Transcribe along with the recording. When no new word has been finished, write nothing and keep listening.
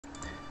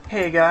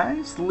Hey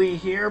guys, Lee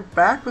here,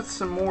 back with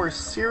some more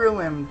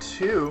Siralim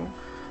 2.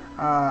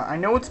 I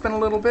know it's been a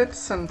little bit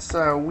since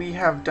we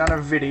have done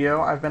a video.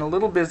 I've been a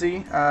little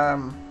busy.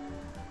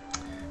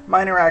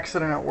 Minor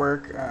accident at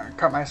work,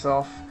 cut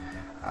myself.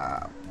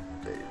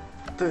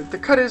 The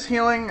cut is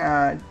healing.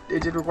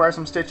 It did require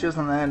some stitches,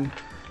 and then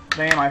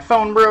today my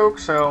phone broke,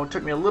 so it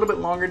took me a little bit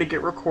longer to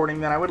get recording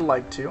than I would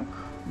like to.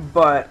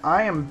 But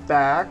I am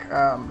back.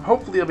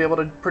 Hopefully I'll be able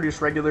to produce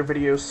regular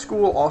videos.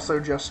 School also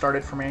just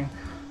started for me.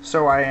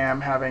 So I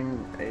am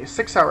having a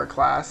 6-hour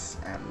class,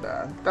 and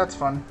that's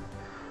fun.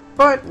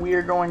 But we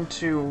are going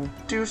to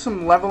do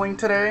some leveling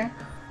today.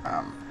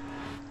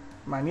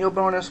 My meal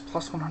bonus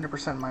plus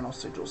 100% minal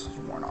sigils is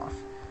worn off.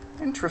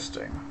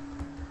 Interesting.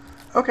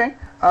 Okay.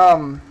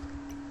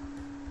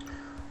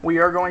 We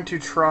are going to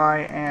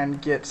try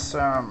and get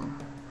some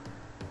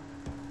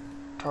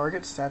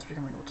target stats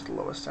becoming equal to the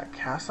lowest stat.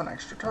 Cast on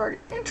extra target.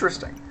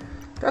 Interesting.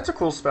 That's a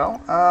cool spell.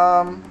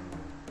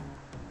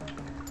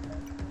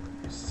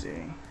 Let's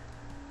see.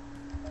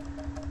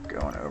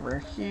 Going over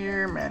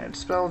here, manage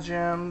spell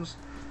gems.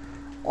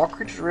 All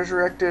creatures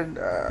resurrected.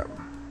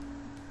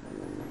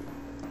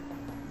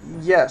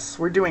 Yes,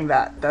 we're doing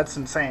that. That's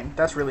insane.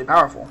 That's really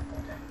powerful.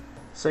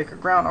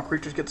 Sacred ground. All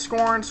creatures get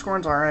scorned.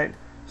 Scorn's alright.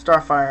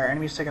 Starfire.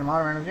 Enemies taking a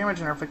moderate amount of damage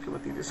and are afflicted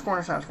with either scorn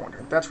or silence for 1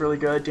 turn. That's really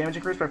good. Damage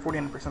increased by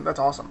 49%. That's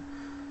awesome.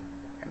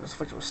 And is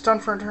afflicted with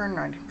stun for a turn.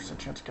 19%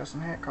 chance of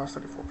casting hit. Cost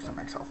 34%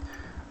 max health.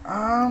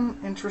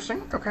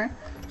 Interesting. Okay.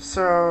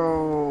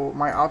 So,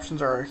 my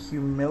options are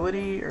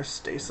Humility or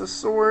Stasis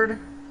Sword.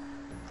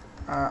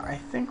 I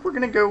think we're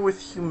gonna go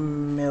with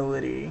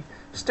Humility.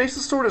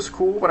 Stasis Sword is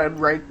cool, but I'd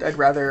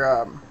rather,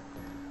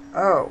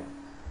 oh.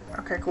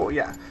 Okay, cool,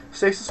 yeah.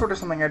 Stasis Sword is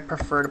something I'd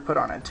prefer to put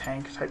on a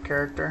tank-type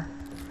character.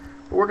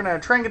 But we're gonna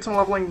try and get some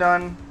leveling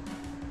done.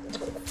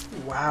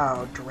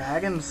 Wow,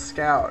 Dragon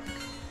Scout.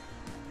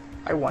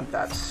 I want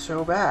that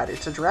so bad.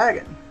 It's a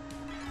dragon.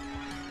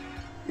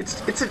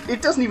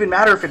 It doesn't even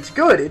matter if it's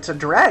good. It's a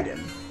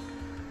dragon.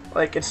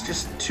 Like, it's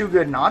just too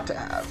good not to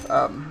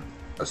have.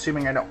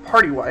 Assuming I don't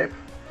party wipe.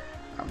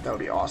 That would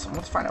be awesome.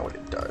 Let's find out what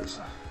it does.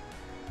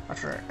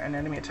 After an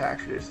enemy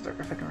attack reduces their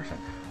 50%.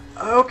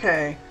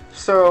 Okay,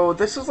 so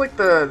this is like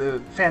the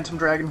Phantom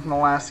Dragon from the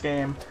last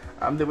game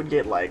that would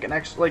get like an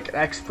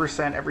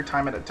X% every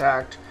time it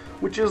attacked,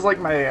 which is like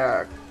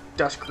my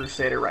Dust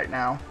Crusader right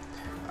now.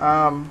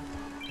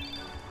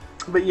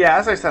 But yeah,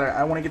 as I said,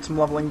 I want to get some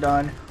leveling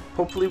done.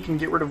 Hopefully we can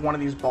get rid of one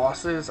of these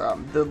bosses.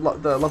 The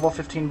level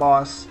 15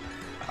 boss.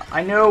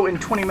 I know in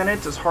 20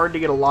 minutes it's hard to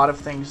get a lot of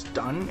things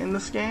done in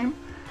this game,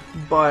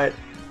 but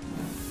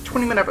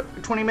 20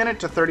 minute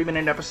to 30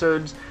 minute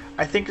episodes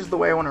I think is the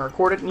way I want to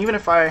record it. And even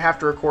if I have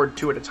to record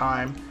 2 at a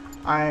time,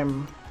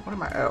 I'm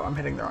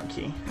hitting the wrong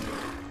key.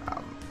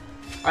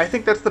 I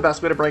think that's the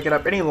best way to break it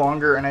up. Any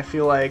longer and I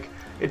feel like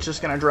it's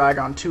just going to drag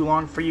on too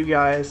long for you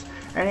guys,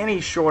 and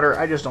any shorter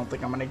I just don't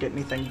think I'm going to get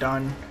anything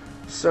done.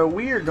 So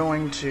we are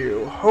going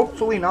to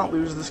hopefully not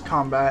lose this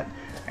combat,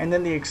 and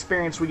then the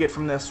experience we get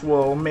from this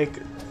will make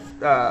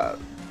the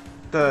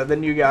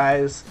new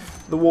guys,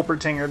 the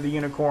Wolpertinger, the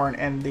Unicorn,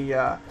 and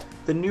the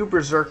new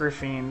Berserker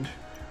Fiend,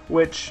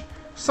 which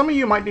some of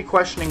you might be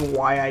questioning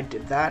why I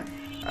did that,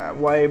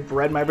 why I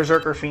bred my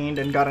Berserker Fiend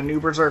and got a new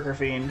Berserker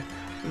Fiend.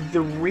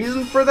 The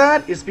reason for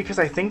that is because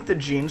I think the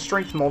Gene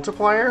Strength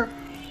multiplier,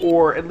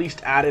 or at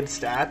least added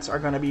stats, are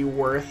going to be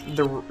worth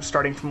the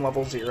starting from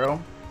level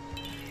 0.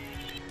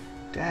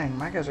 Dang,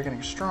 my guys are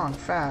getting strong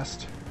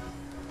fast.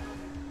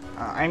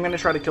 I'm going to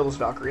try to kill this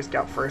Valkyrie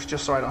Scout first,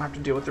 just so I don't have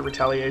to deal with the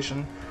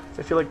retaliation.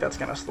 I feel like that's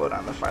going to slow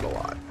down the fight a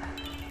lot.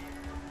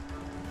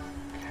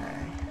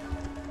 Okay.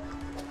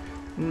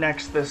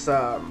 Next, this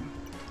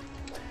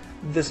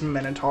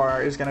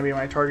Minotaur is going to be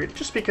my target,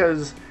 just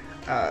because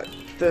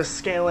the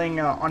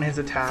scaling on his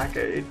attack,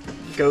 it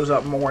goes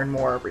up more and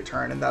more every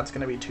turn, and that's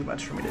going to be too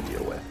much for me to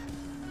deal with.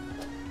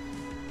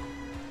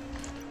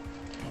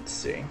 Let's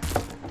see.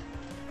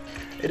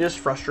 It is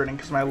frustrating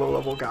because my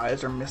low-level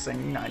guys are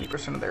missing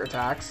 90% of their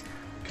attacks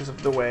because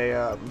of the way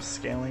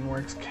scaling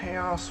works.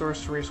 Chaos,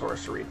 Sorcery,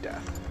 Sorcery,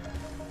 Death.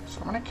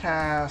 So I'm going to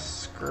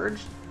cast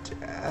Scourge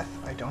Death.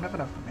 I don't have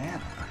enough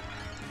mana.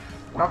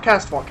 And I'll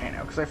cast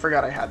Volcano because I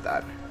forgot I had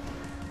that.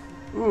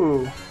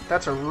 Ooh,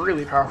 that's a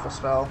really powerful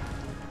spell.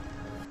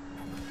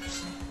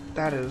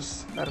 That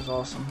is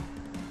awesome.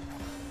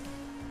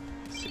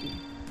 Let's see.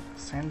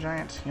 Sand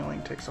Giant's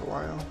healing takes a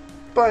while,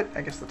 but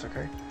I guess that's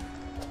okay.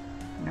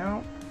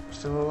 No.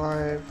 Still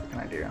alive. What can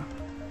I do?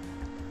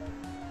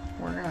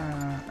 We're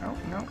gonna... Oh,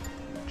 no.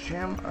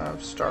 Gem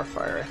of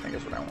Starfire, I think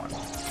is what I want.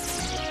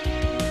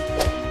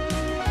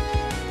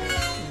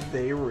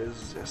 They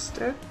resist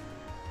it?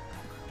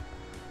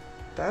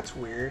 That's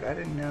weird. I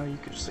didn't know you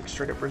could just like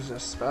straight up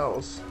resist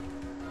spells.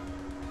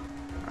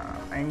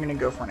 I'm gonna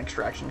go for an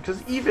extraction,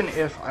 because even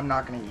if I'm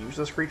not gonna use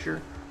this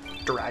creature,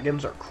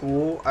 dragons are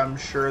cool. I'm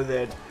sure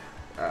that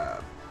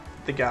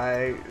the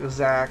guy,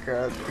 Zach,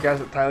 the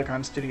guys at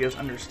Thylacon Studios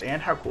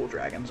understand how cool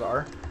dragons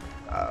are.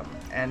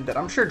 and that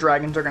I'm sure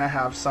dragons are going to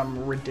have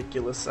some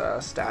ridiculous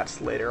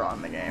stats later on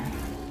in the game.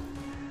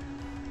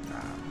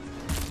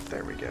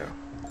 There we go.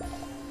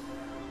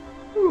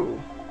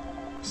 Ooh,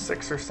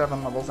 6 or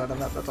 7 levels out of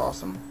that. That's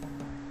awesome.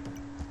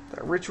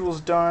 That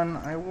ritual's done.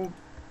 I will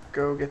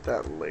go get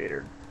that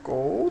later.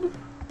 Gold?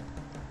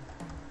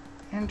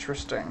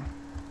 Interesting.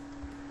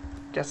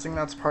 Guessing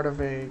that's part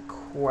of a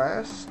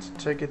quest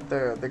to get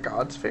the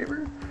God's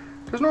favor?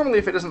 Because normally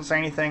if it doesn't say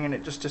anything and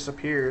it just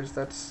disappears,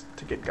 that's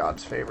to get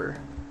God's favor.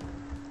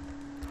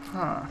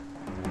 Huh.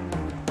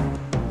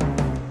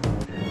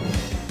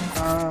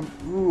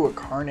 Ooh, a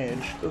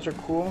Carnage. Those are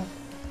cool.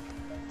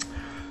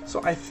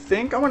 So I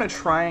think I'm going to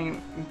try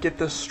and get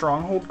this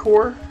Stronghold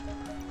core.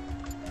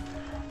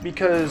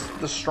 Because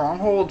the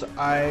Stronghold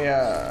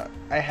I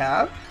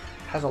have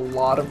has a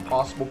lot of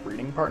possible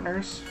breeding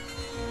partners.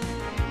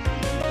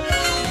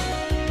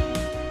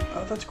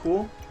 Oh, that's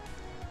cool.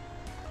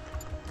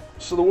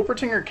 So the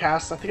Wolpertinger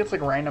casts, I think it's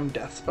like random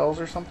death spells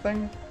or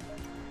something.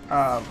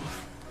 After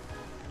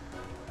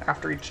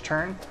each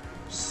turn.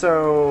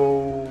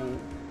 So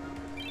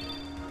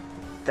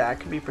that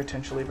could be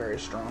potentially very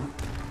strong.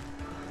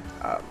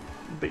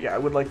 But yeah, I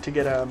would like to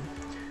get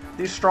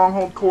these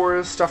Stronghold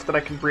cores, stuff that I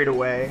can breed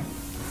away.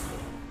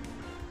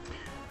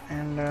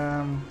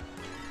 And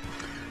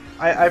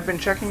I've been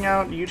checking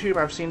out YouTube.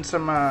 I've seen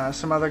some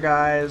other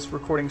guys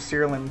recording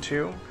Siralim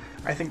too.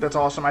 I think that's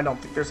awesome. I don't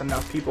think there's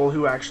enough people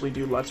who actually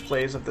do Let's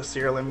Plays of the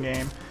Siralim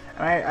game.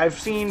 And I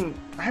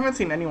haven't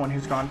seen anyone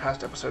who's gone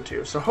past episode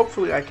 2. So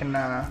hopefully I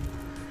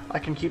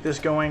can keep this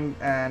going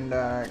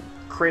and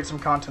create some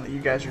content that you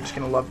guys are just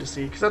gonna love to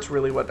see, because that's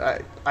really what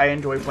I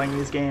enjoy playing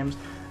these games.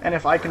 And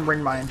if I can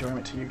bring my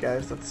enjoyment to you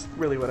guys, that's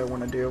really what I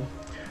want to do.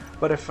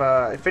 But if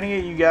any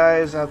of you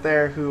guys out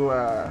there who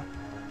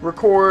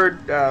record,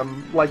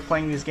 like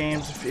playing these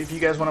games, if you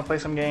guys want to play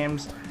some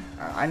games,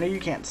 I know you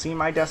can't see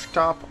my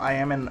desktop. I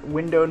am in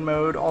windowed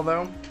mode,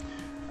 although.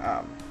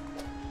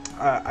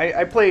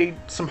 I played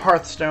some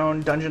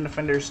Hearthstone, Dungeon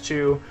Defenders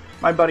 2.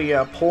 My buddy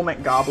Pole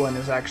McGoblin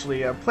is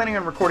actually planning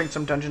on recording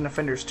some Dungeon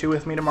Defenders 2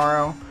 with me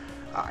tomorrow.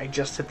 I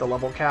just hit the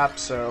level cap,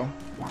 so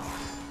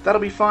that'll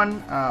be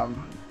fun.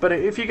 But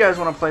if you guys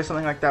want to play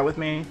something like that with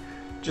me,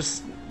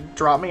 just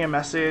drop me a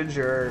message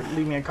or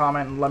leave me a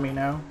comment and let me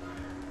know.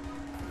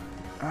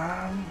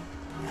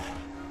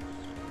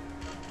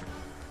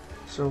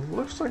 So it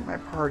looks like my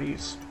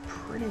party's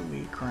pretty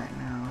weak right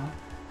now.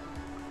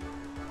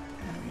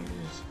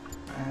 Enemies,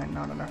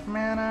 not enough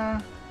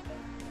mana.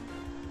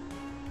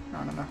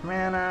 Not enough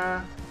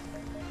mana.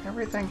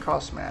 Everything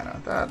costs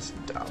mana. That's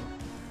dumb.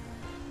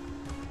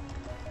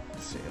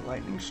 Let's see,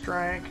 lightning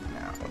strike.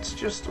 No,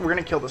 we're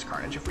gonna kill this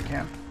Carnage if we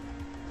can.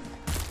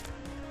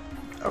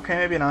 Okay,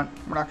 maybe not.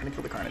 We're not gonna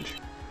kill the Carnage.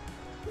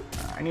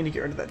 I need to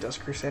get rid of that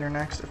Dust Crusader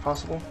next, if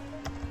possible.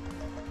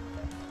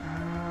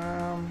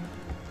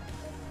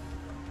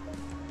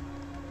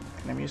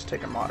 Enemies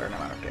take a moderate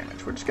amount of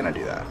damage. We're just gonna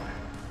do that.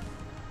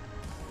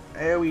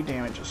 AoE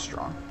damage is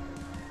strong.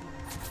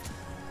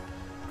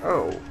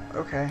 Oh,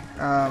 okay.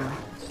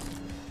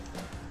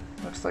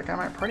 Looks like I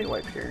might party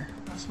wipe here.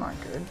 That's not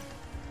good.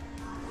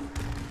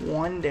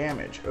 1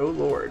 damage. Oh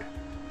lord.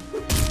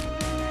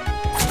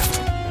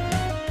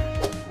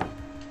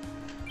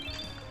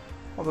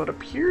 Although it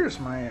appears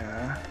my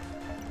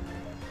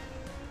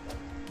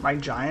my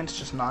giant's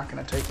just not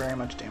going to take very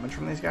much damage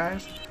from these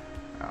guys.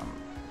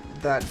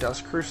 That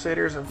Dust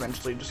Crusader is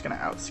eventually just going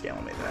to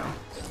outscale me though.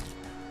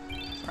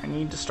 So I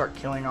need to start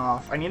killing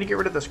off. I need to get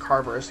rid of this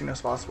Carver as soon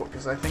as possible,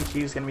 because I think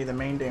he's going to be the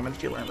main damage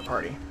dealer in the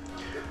party.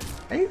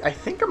 I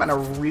think I'm in a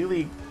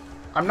really...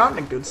 I'm not in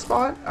a good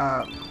spot.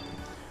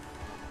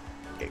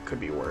 It could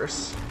be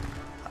worse.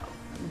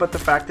 But the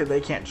fact that they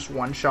can't just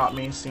one-shot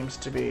me seems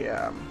to be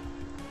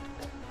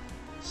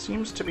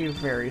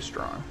very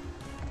strong.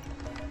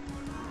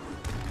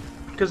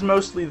 Because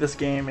mostly this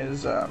game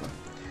is...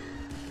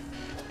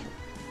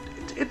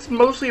 it's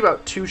mostly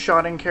about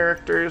two-shotting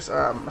characters,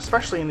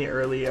 especially in the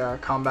early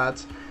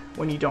combats,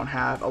 when you don't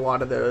have a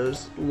lot of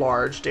those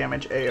large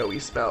damage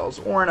AoE spells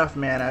or enough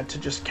mana to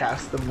just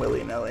cast them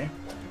willy-nilly.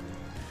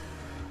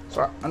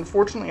 So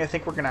unfortunately I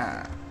think we're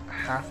gonna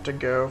have to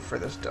go for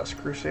this Dust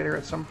Crusader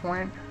at some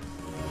point.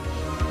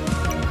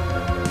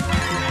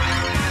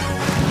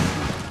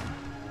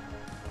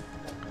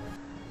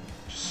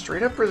 Just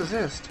straight up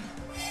resist.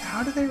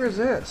 How do they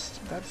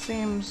resist? That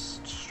seems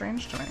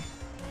strange to me.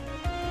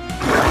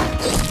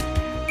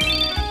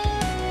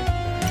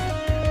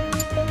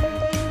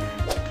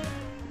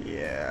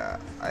 Yeah,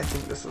 I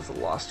think this is a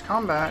lost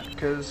combat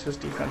because his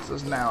defense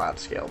has now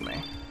outscaled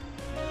me.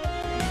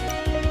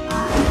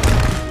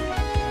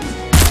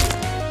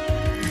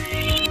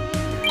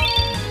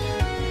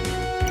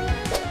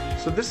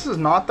 So this is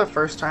not the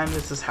first time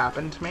this has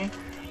happened to me.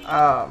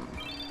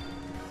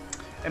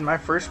 In my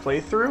first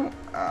playthrough,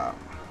 I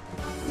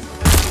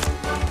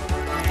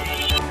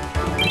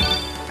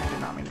did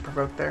not mean to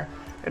provoke there.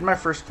 In my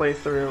first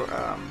playthrough,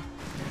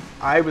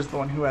 I was the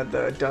one who had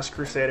the Dust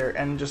Crusader,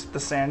 and just the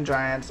Sand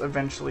Giants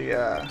eventually,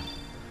 I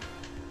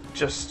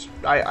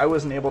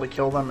wasn't able to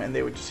kill them, and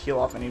they would just heal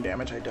off any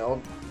damage I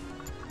dealt.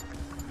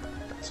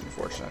 That's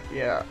unfortunate.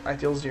 Yeah, I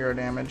deal 0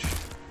 damage.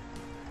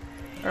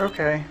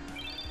 Okay.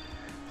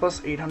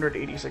 plus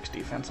 886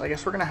 defense. I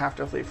guess we're gonna have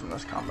to flee from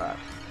this combat.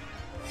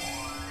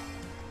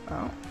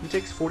 Oh, he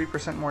takes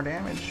 40% more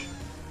damage.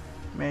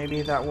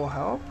 Maybe that will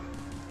help.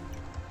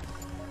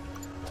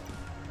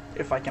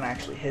 If I can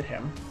actually hit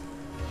him.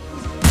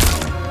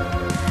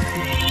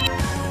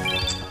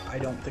 I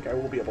don't think I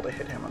will be able to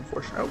hit him,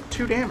 unfortunately. Oh,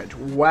 2 damage.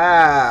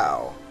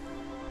 Wow.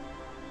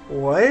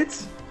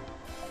 What?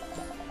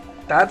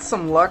 That's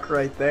some luck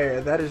right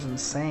there. That is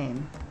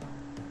insane.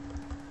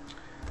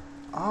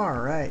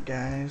 Alright,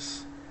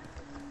 guys.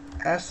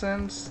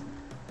 Essence.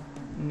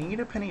 Need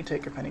a penny,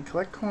 take a penny.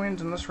 Collect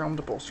coins in this realm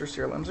to bolster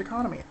Siralim's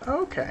economy.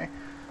 Okay.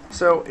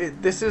 So,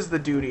 this is the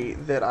duty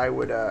that I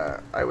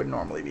would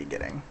normally be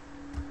getting.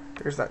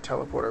 There's that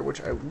teleporter,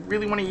 which I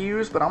really want to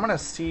use, but I'm going to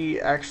see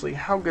actually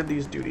how good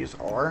these duties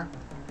are.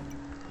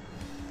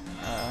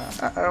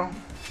 Uh-oh.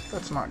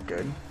 That's not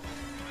good.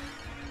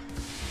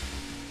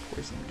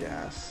 Poison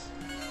gas.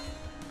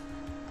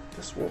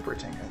 This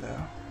Wolpertinger,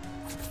 though.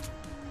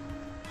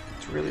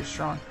 It's really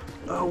strong.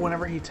 Oh,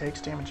 whenever he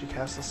takes damage, he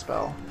casts a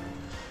spell.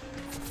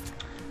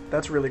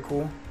 That's really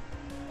cool.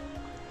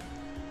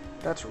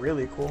 That's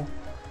really cool.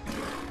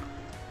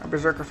 My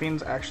Berserker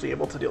Fiend's actually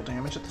able to deal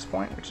damage at this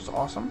point, which is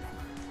awesome.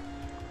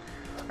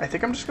 I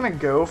think I'm just going to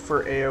go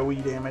for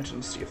AoE damage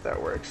and see if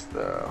that works.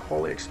 The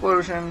Holy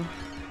Explosion,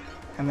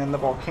 and then the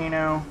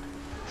Volcano.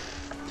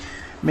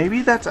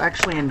 Maybe that's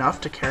actually enough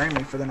to carry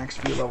me for the next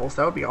few levels.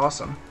 That would be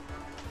awesome.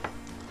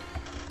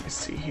 Let's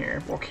see here.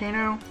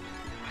 Volcano.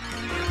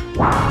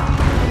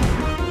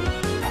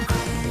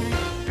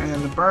 And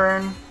then the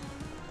Burn.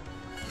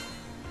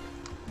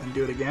 And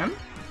do it again.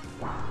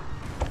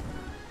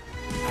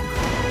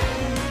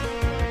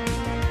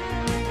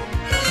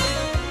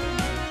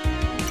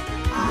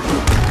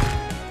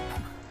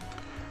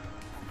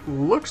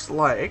 Looks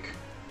like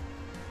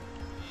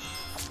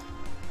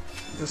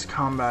this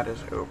combat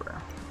is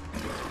over.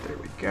 There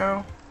we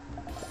go.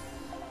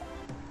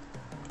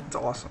 It's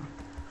awesome.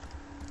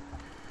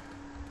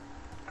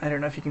 I don't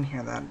know if you can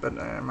hear that, but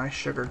my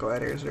sugar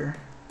gliders are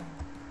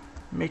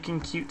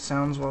making cute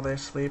sounds while they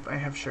sleep. I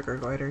have sugar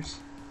gliders.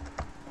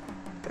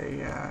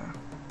 They're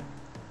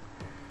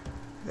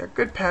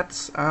good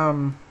pets.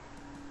 To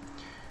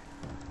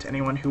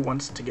anyone who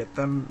wants to get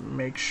them,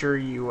 make sure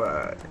you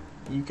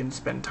can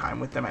spend time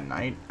with them at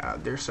night.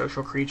 They're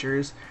social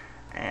creatures,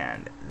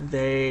 and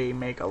they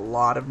make a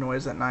lot of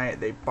noise at night.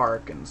 They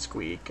bark and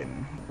squeak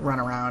and run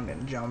around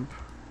and jump.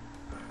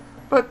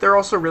 But they're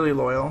also really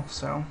loyal,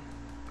 so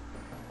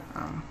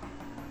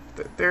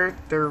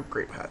they're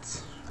great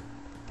pets.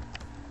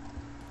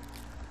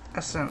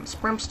 Essence,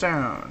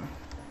 Brimstone.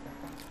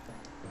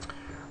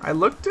 I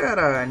looked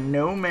at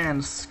No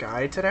Man's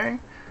Sky today.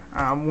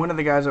 One of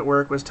the guys at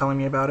work was telling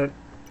me about it.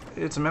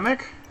 It's a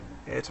Mimic?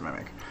 It's a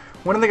Mimic.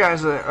 One of the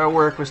guys at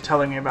work was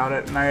telling me about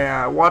it, and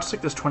I watched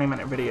like this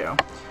 20-minute video,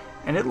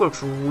 and it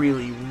looks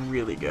really,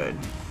 really good.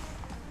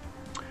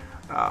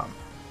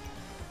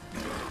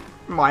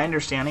 My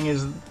understanding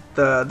is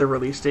the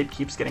release date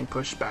keeps getting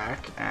pushed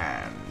back,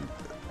 and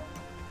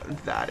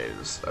that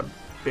is a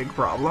big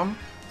problem.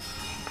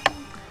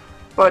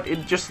 But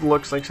it just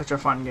looks like such a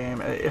fun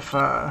game. If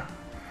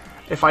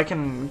I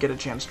can get a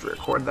chance to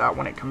record that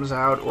when it comes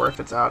out, or if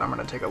it's out, I'm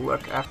going to take a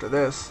look after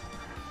this.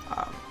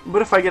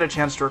 But if I get a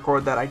chance to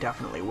record that, I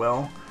definitely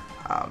will.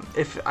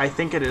 If I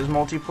think it is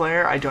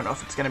multiplayer, I don't know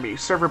if it's going to be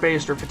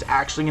server-based or if it's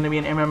actually going to be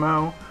an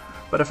MMO.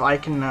 But if I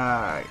can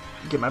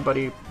get my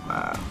buddy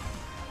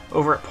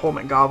over at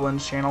Pullman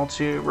Goblin's channel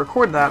to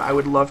record that, I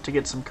would love to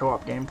get some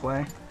co-op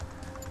gameplay.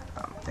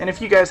 And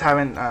if you guys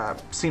haven't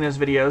seen his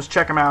videos,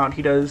 check him out.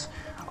 He does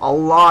a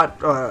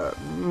lot,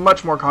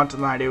 much more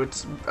content than I do.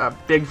 It's a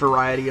big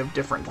variety of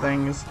different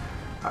things.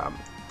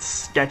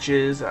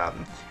 Sketches,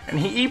 and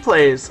he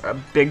plays a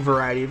big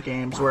variety of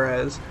games,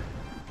 whereas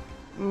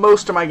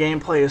most of my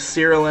gameplay is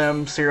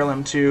Siralim,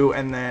 Siralim 2,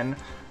 and then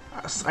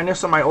I know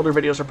some of my older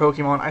videos are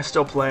Pokemon. I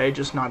still play,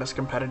 just not as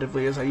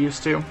competitively as I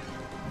used to.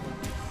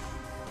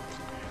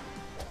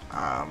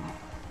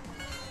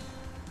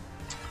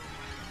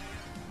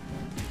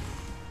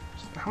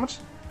 How much?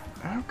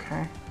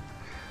 Okay.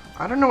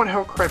 I don't know what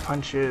Hellcry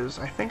Punch is.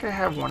 I think I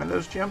have one of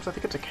those gems. I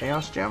think it's a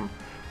Chaos Gem.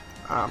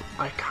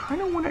 I kind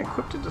of want to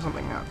equip it to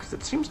something now, because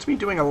it seems to be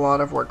doing a lot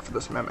of work for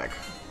this Mimic.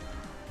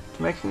 It's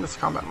making this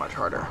combat much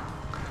harder.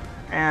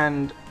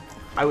 And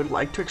I would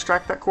like to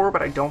extract that core,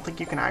 but I don't think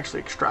you can actually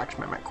extract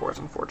Mimic cores,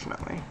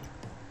 unfortunately.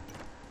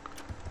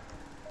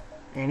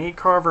 Any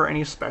Carver,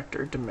 any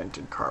Spectre,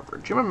 Demented Carver.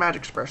 Gem of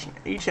Magic Expression.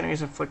 Each enemy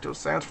is inflicted with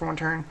silence for 1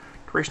 turn.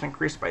 Duration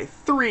increased by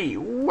 3.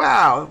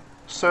 Wow!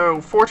 So,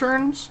 4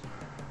 turns,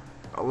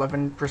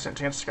 11%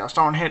 chance to cast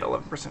on hit,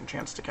 11%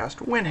 chance to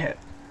cast win hit.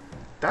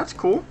 That's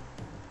cool.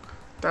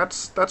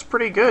 That's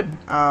pretty good.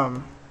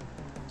 I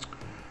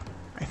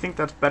think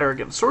that's better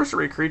against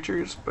sorcery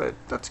creatures, but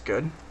that's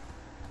good.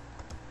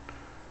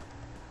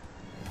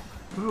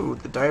 Ooh,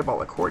 the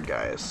Diabolic Horde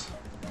guys.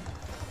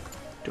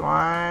 Do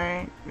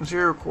I...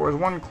 0 cores,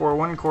 1 core,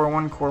 1 core,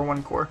 1 core,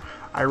 1 core.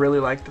 I really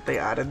like that they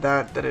added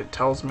that it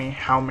tells me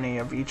how many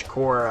of each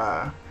core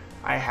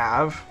I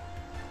have.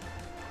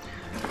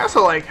 I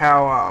also like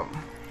how,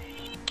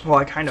 well,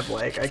 I kind of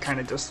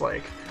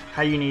dislike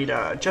how you need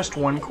just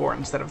 1 core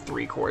instead of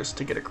 3 cores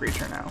to get a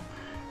creature now.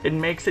 It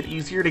makes it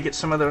easier to get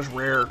some of those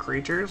rarer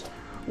creatures,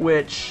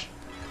 which,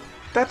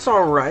 that's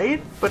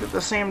alright, but at the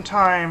same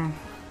time,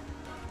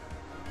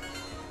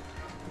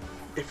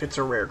 if it's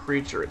a rare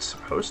creature, it's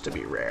supposed to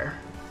be rare,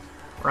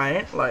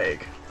 right?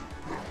 Like,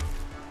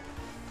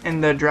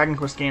 in the Dragon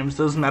Quest games,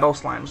 those metal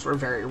slimes were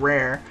very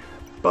rare,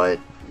 but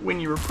when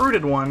you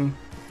recruited one,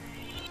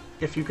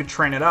 if you could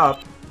train it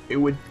up, it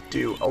would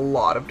do a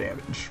lot of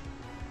damage.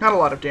 Not a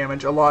lot of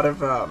damage, a lot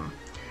of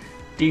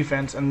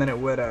defense, and then it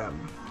would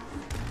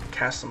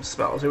cast some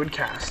spells. It would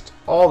cast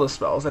all the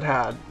spells. It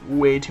had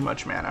way too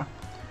much mana.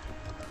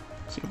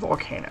 Let's see,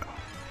 Volcano.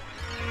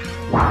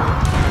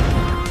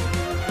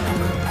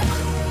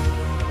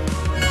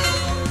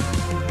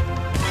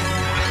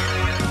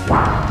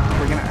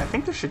 I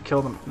think this should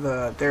kill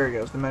there he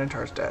goes, the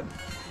Minotaur's dead.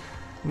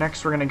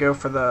 Next we're gonna go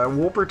for the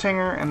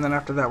Wolpertinger, and then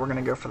after that we're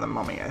gonna go for the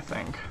Mummy, I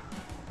think.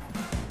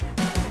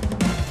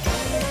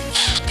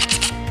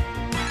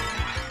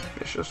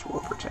 Vicious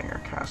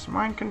Wolpertinger casts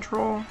Mind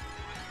Control.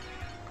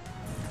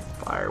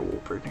 Fire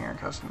Wolpertinger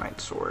casts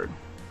Night Sword.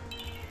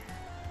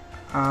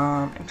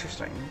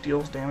 Interesting.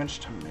 Deals damage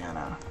to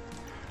mana.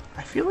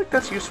 I feel like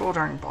that's useful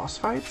during boss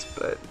fights,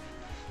 but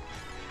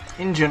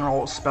in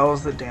general,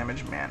 spells that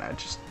damage mana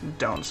just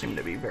don't seem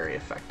to be very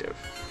effective.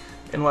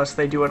 Unless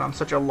they do it on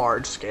such a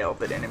large scale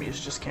that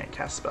enemies just can't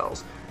cast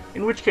spells.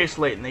 In which case,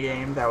 late in the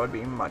game, that would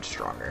be much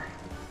stronger.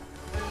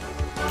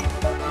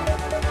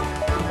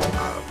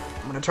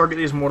 I'm going to target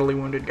these mortally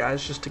wounded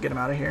guys just to get them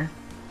out of here.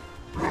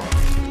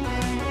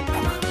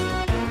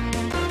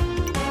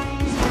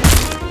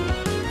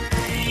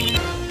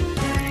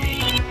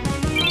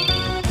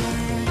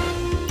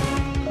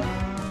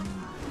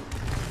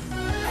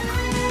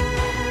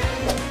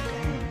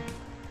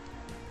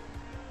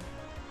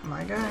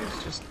 My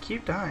guys just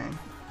keep dying.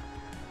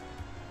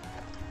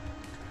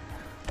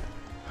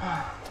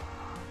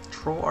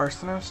 Troll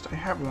Arsonist. I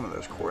have one of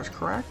those cores,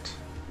 correct?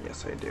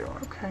 Yes, I do.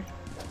 Okay.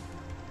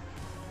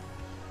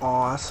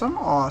 Awesome,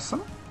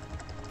 awesome.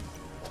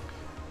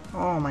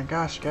 Oh my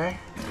gosh, guy.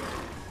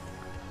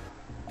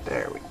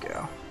 There we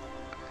go.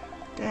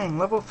 Dang,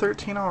 level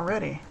 13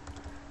 already.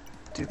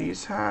 Do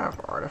these have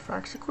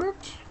artifacts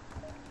equipped?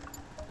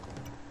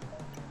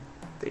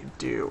 They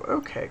do.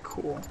 Okay,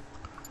 cool.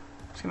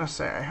 I was gonna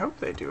say, I hope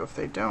they do. If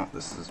they don't,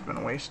 this has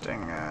been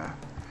wasting,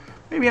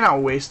 maybe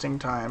not wasting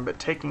time, but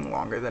taking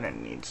longer than it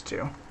needs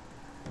to.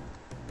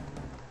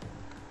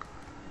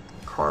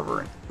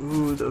 Carver,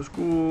 ooh, those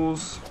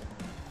ghouls.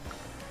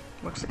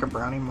 Looks like a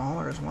Brownie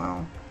Mauler as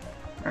well.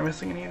 Am I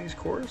missing any of these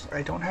cores?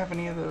 I don't have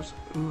any of those.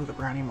 Ooh, the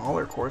Brownie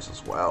Mauler cores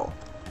as well.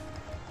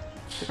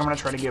 I think I'm gonna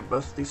try to get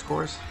both of these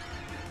cores.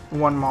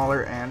 One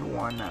Mauler and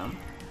one,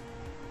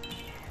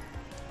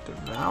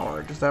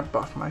 Devour. Does that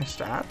buff my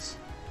stats?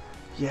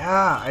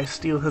 Yeah, I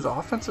steal his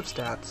offensive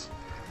stats.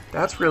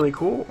 That's really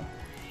cool.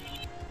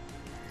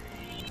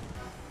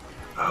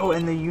 Oh,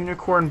 and the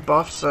unicorn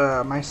buffs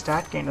my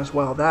stat gain as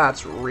well.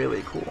 That's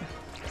really cool.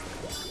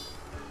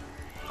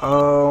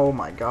 Oh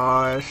my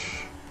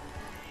gosh.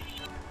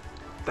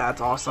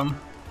 That's awesome.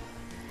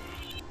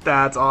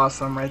 That's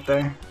awesome right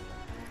there.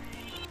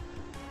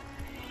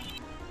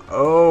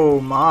 Oh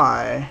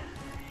my.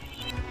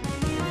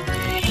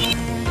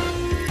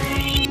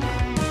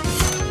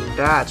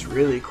 That's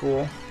really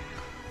cool.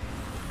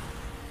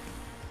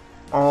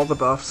 All the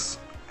buffs,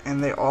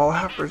 and they all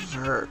have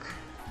Berserk.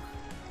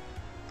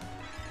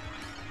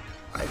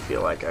 I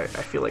feel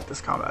like this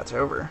combat's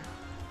over.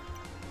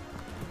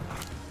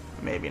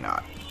 Maybe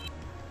not.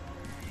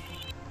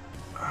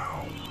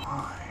 Oh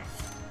my.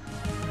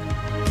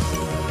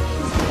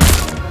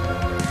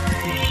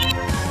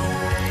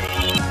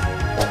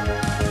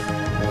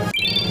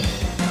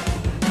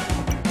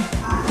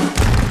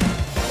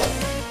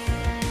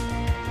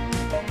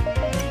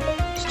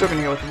 Still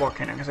gonna go with the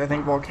Volcano because I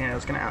think Volcano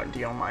is gonna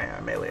outdeal my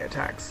melee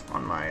attacks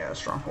on my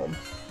stronghold.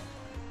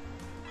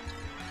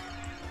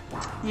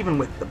 Even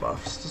with the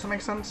buffs. Does that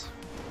make sense?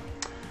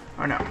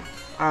 Oh no.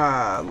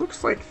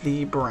 Looks like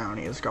the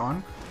Brownie is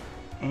gone.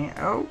 And,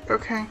 oh,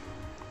 okay.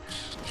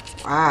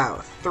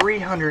 Wow,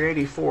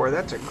 384.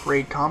 That's a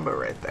great combo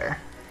right there.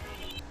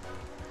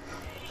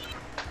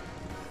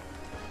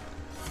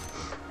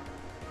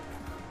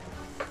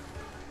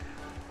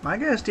 My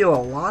guys deal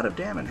a lot of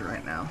damage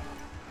right now.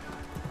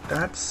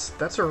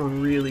 That's a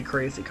really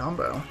crazy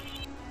combo.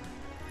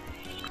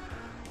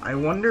 I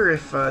wonder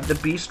if the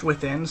Beast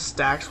Within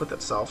stacks with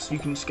itself so you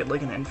can just get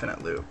like an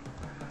infinite loop.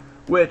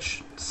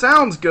 Which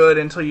sounds good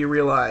until you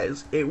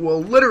realize it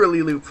will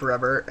literally loop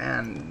forever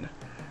and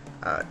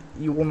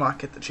you will not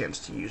get the chance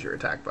to use your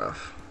attack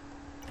buff.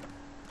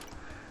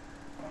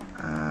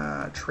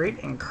 Trait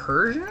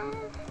Incursion?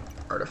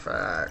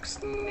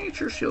 Artifacts.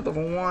 Nature Shield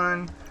level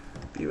 1.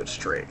 View it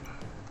straight.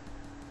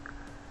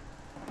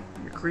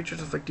 Your creatures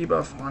inflict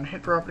debuff on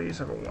hit properties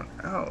have a 1.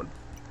 Oh,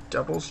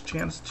 doubles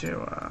chance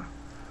to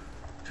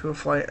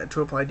apply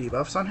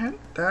debuffs on hit?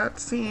 That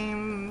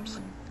seems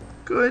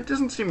good.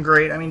 Doesn't seem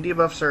great. I mean,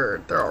 debuffs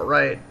they're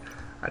alright.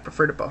 I'd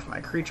prefer to buff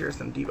my creatures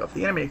than debuff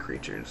the enemy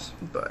creatures,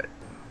 but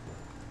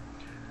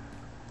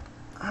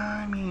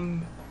I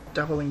mean,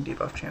 doubling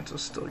debuff chance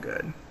is still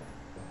good.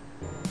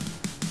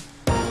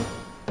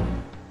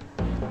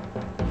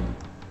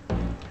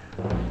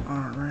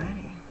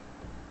 Alrighty.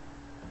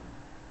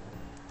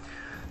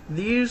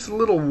 These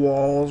little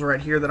walls right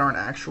here that aren't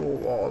actual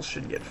walls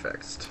should get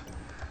fixed.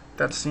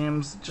 That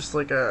seems just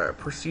like a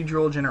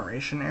procedural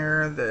generation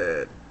error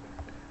that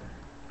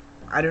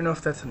I don't know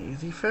if that's an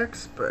easy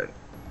fix, but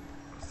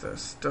what's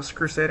this? Dust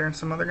Crusader and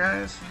some other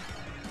guys?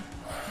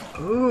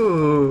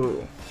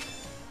 Ooh.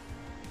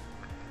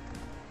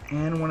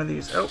 And one of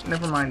these. Oh,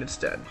 never mind, it's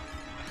dead.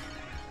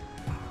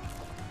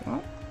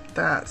 Well,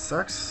 that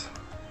sucks.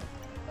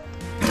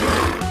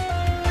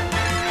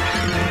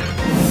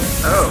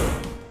 Oh.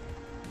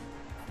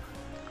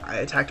 I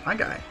attacked my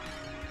guy.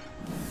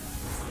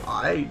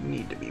 I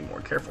need to be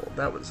more careful.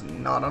 That was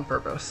not on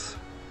purpose.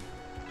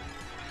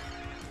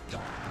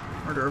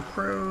 Murder of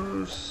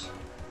Crows.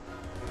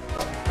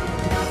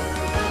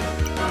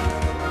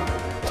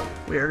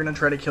 We are going to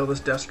try to kill this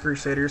Dust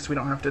Crusader so we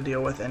don't have to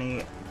deal with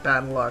any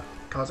bad luck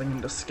causing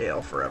him to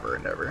scale forever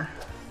and ever.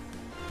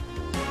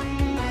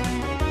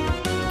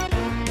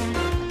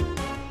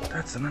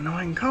 That's an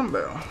annoying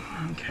combo.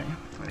 Okay,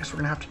 I guess we're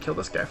going to have to kill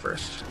this guy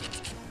first.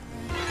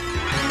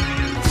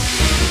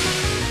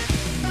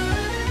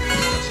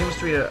 It seems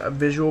to be a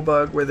visual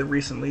bug where the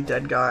recently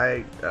dead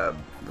guy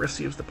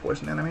receives the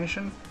poison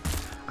animation.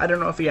 I don't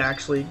know if he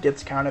actually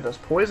gets counted as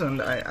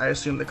poisoned. I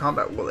assume the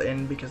combat will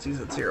end because he's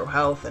at 0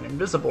 health and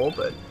invisible,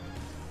 but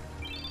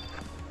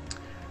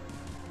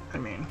I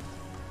mean,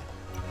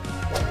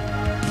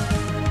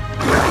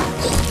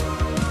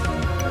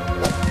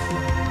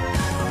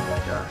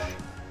 gosh.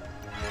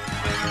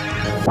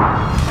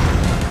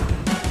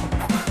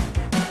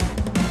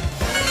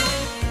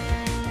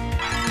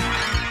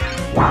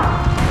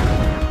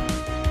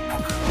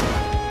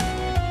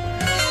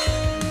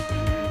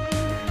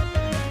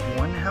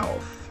 One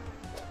health.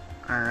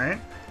 Alright.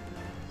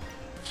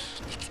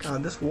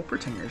 God, this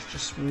Wolpertinger is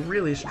just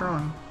really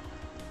strong.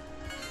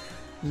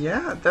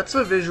 Yeah, that's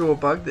a visual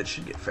bug that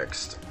should get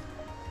fixed.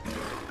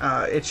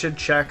 It should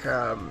check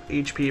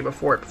HP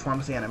before it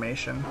performs the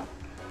animation.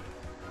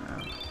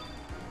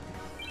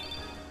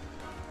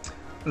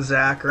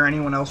 Zach or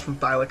anyone else from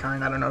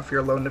Thylakine, I don't know if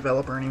you're a lone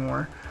developer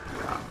anymore.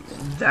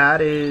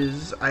 That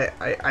is,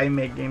 I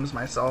make games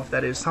myself.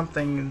 That is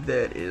something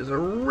that is a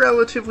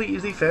relatively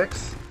easy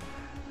fix.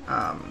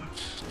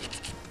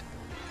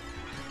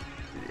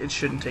 It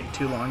shouldn't take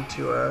too long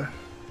to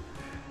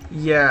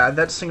yeah,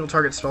 that single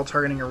target spell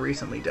targeting a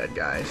recently dead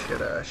guy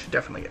should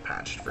definitely get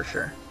patched for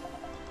sure.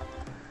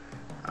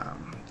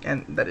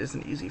 And that is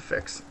an easy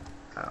fix.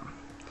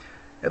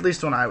 At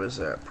least when I was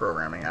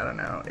programming, I don't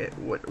know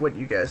what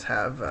you guys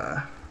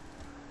have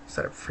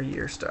set up for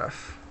your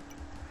stuff.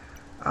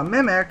 A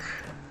mimic.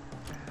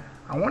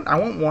 I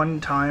want one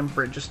time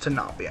for it just to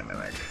not be a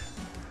mimic.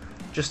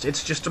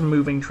 It's just a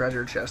moving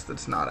treasure chest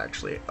that's not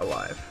actually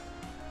alive.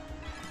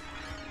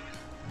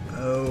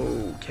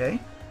 Okay.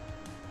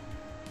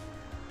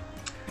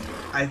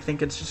 I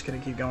think it's just gonna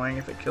keep going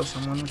if it kills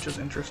someone, which is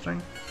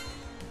interesting.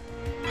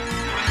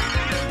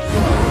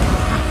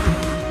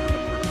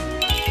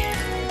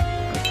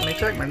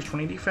 Attack, minus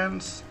 20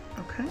 defense.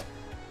 Okay.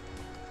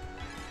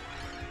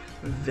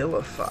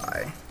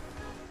 Vilify.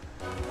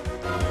 I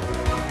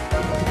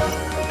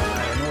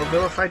don't know what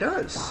Vilify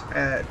does.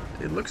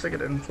 It looks like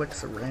it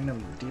inflicts a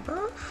random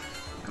debuff?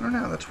 I don't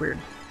know, that's weird.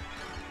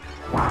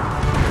 Oh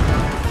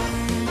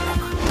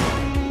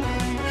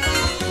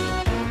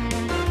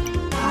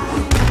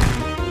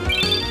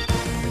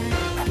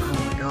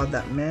my god,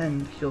 that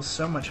man heals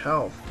so much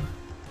health.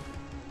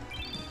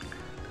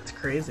 That's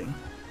crazy.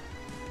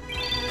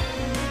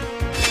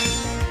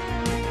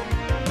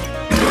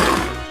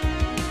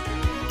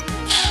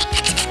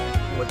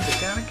 What's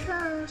it gonna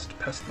cast?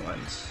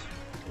 Pestilence.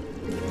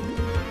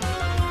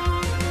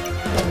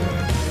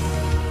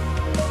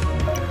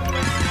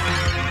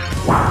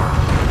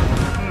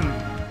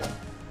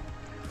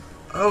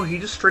 Oh, he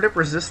just straight up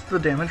resists the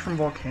damage from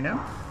Volcano?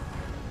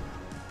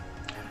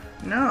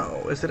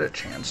 No, is it a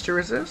chance to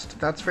resist?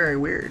 That's very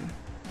weird.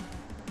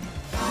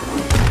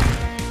 And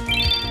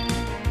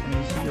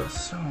he heals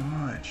so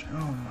much.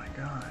 Oh my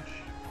gosh.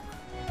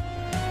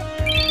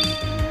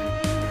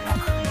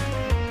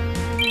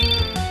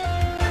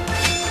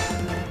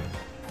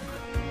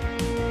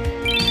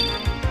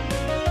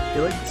 I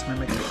feel like this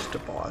mimic is just a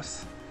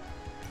boss.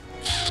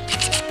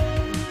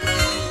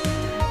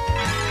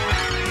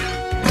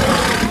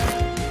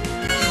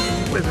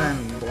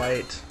 Poison,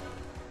 Blight.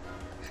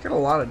 He's got a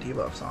lot of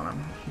debuffs on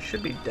him. He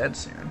should be dead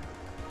soon.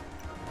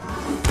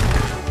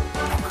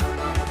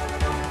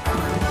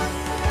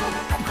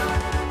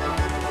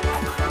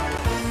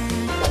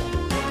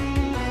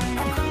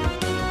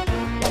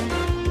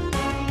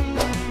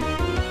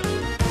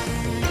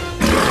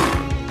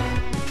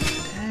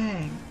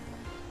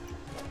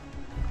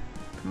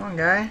 Come on,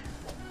 guy.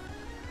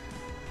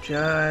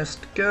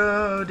 Just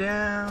go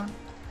down.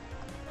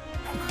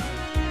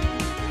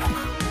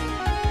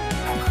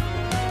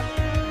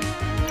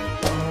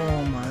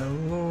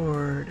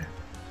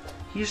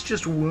 He's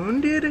just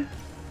wounded?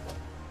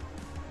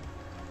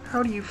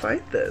 How do you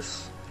fight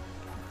this?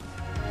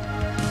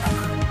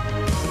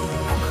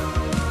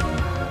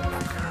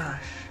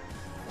 Gosh.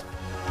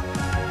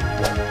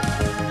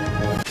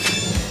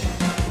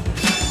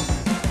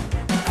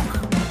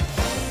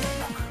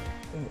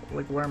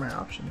 Like, what are my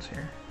options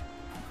here?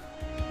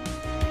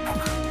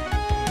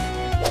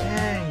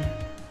 Dang.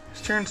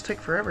 His turns take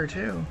forever,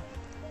 too.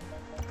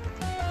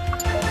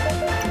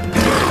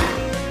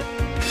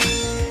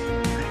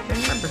 I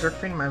think my Berserk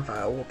Fiend and my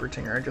Vile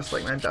Wolpertinger are just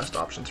like my best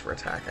options for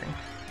attacking.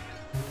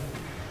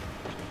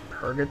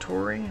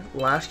 Purgatory?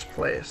 Last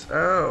place.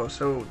 Oh,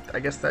 so I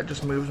guess that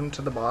just moves him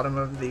to the bottom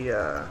of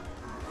the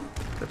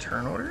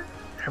turn order?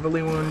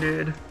 Heavily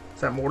wounded.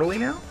 Is that mortally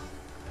now?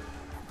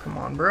 Come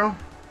on, bro.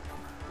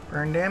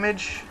 Burn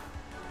damage.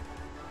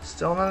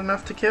 Still not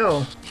enough to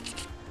kill.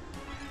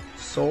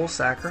 Soul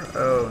Sacra.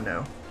 Oh,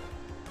 no.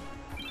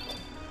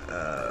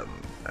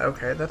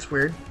 Okay, that's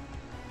weird.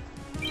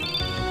 Come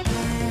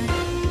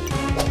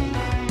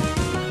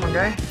on,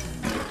 guy.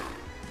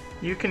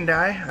 You can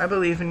die. I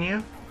believe in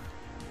you.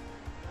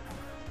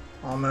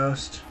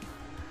 Almost.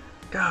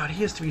 God,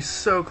 he has to be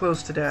so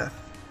close to death.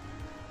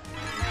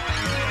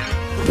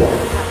 He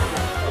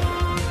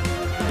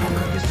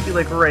has to be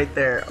like right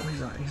there. Oh,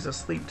 he's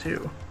asleep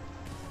too.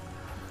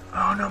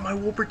 Oh no, my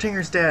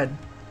Wolpertinger's dead.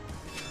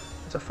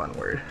 That's a fun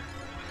word.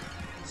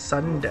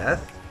 Sudden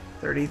death,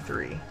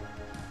 33.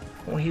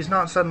 Well, he's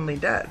not suddenly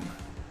dead.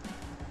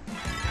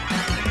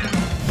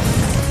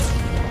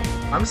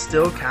 I'm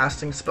still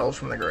casting spells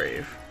from the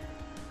grave.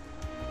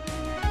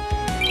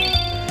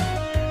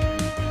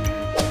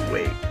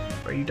 Wait,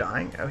 are you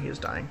dying? Oh, he is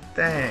dying.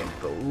 Thank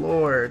the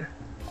Lord.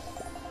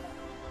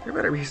 There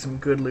better be some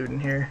good loot in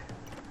here.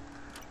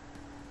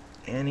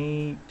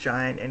 Any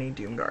giant, any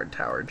Doomguard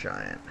Tower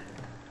giant.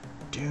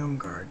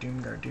 Doomguard,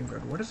 Doomguard,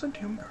 Doomguard. What is a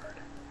Doomguard?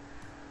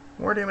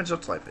 More damage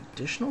up to life.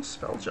 Additional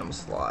spell gem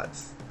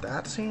slots.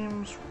 That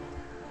seems...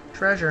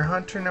 Treasure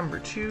Hunter number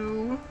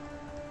 2.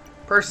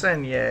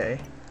 Person, yay.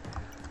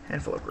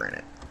 Handful of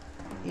granite.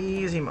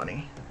 Easy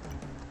money.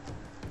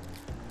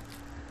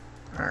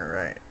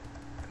 Alright.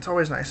 It's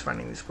always nice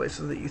finding these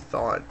places that you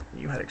thought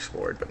you had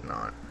explored, but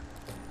not.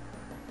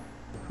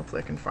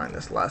 Hopefully I can find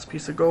this last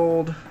piece of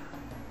gold.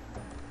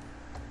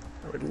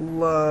 I would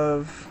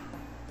love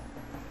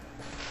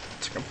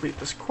to complete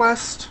this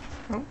quest.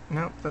 Oh,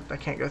 no, I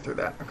can't go through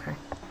that. Okay.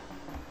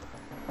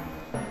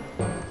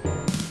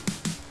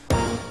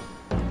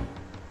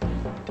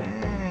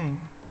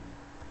 Dang.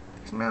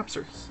 These maps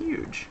are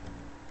huge.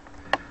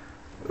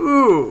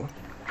 Ooh.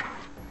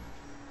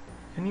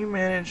 Can you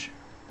manage...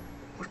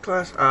 What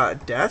class?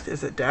 Death?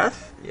 Is it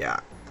Death?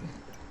 Yeah.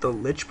 The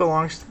Lich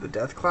belongs to the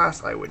Death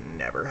class? I would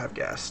never have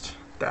guessed.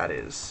 That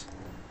is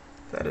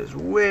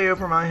way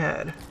over my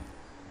head.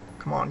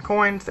 Come on,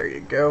 coins. There you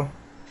go.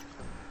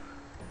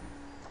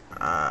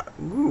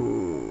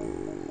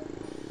 Ooh.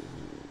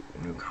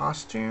 New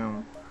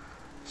costume.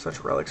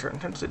 Such relics are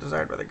intensely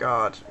desired by the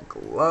gods.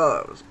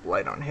 Gloves.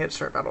 Blight on hit.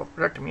 Start battle.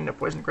 Protect immune to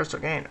poison crystal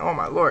gain. Oh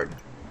my lord.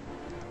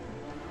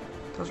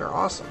 Those are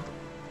awesome.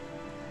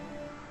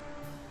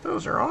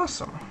 Those are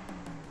awesome.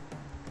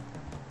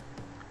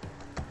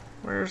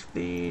 Where's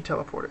the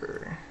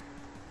teleporter?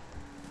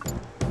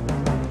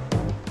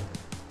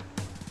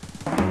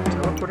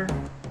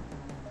 Teleporter?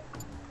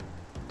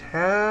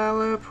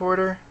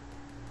 Teleporter.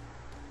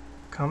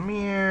 Come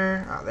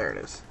here. Ah, there it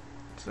is.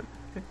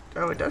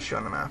 Oh, it does show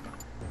on the map.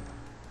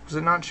 Was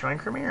it not showing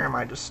for me, or am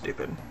I just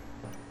stupid?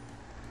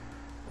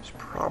 It's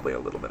probably a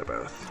little bit of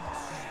both.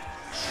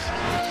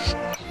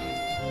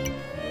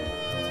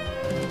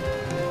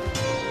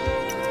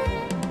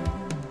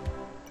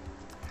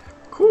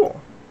 Cool.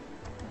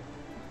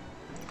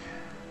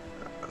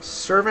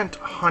 Servant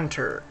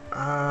Hunter.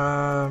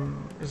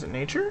 Is it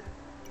nature?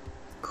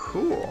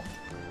 Cool.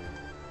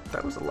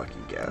 That was a lucky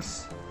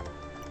guess.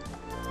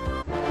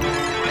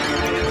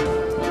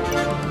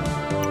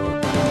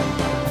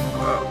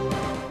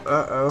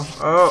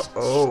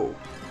 Uh-oh.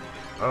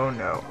 Oh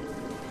no.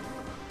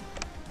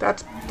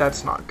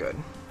 That's not good.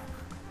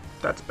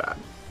 That's bad.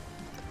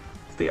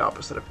 It's the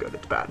opposite of good.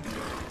 It's bad.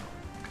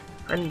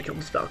 I need to kill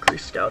this Valkyrie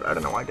Scout. I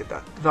don't know why I did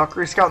that. The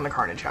Valkyrie Scout and the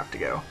Carnage have to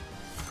go.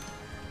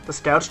 The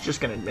Scout's just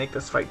gonna make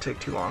this fight take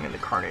too long, and the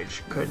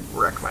Carnage could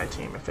wreck my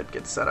team if it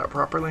gets set up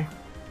properly.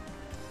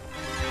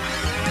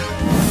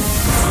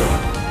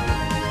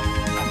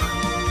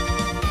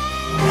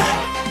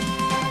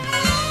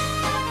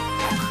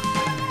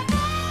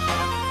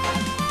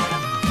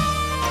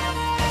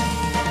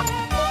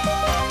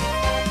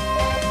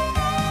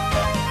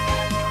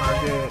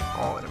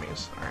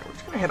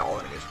 Hit all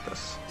enemies with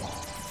this.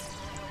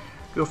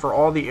 Go for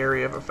all the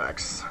area of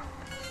effects.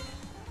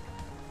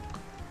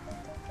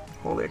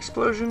 Holy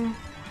explosion.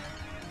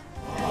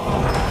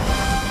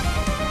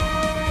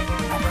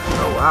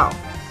 Oh wow,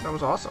 that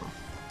was awesome.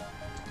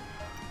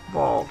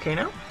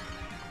 Volcano.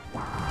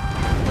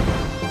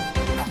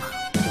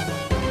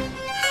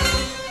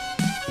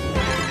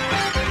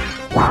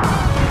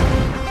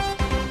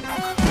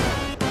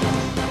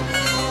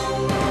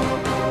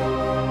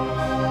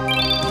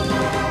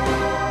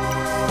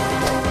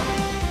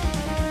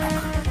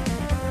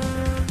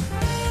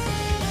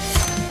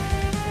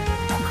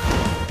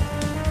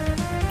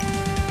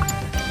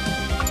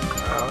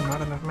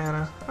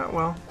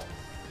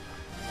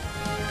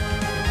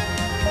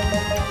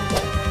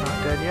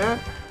 Not dead yet.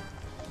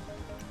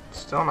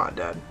 Still not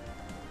dead.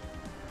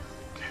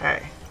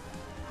 Okay.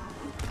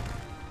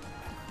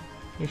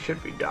 He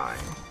should be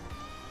dying.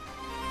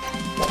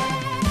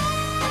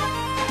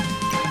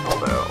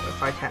 Although,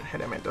 if I can't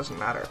hit him, it doesn't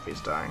matter if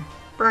he's dying.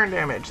 Burn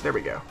damage, there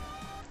we go.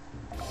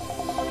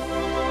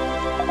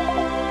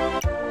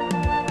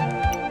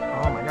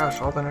 Oh my gosh,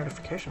 all the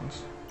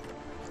notifications.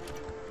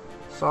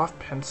 Soft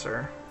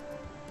pincer.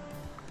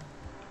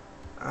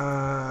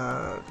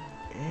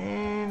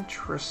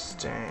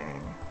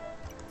 Interesting.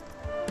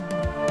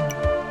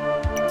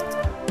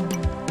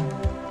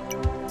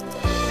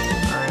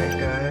 Alright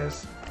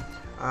guys.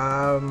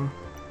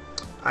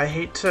 I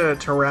hate to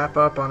wrap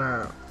up on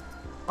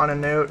a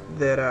note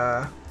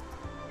that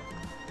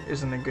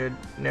isn't a good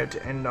note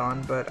to end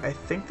on, but I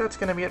think that's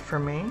gonna be it for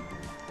me.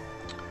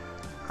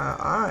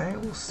 I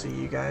will see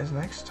you guys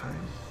next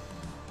time.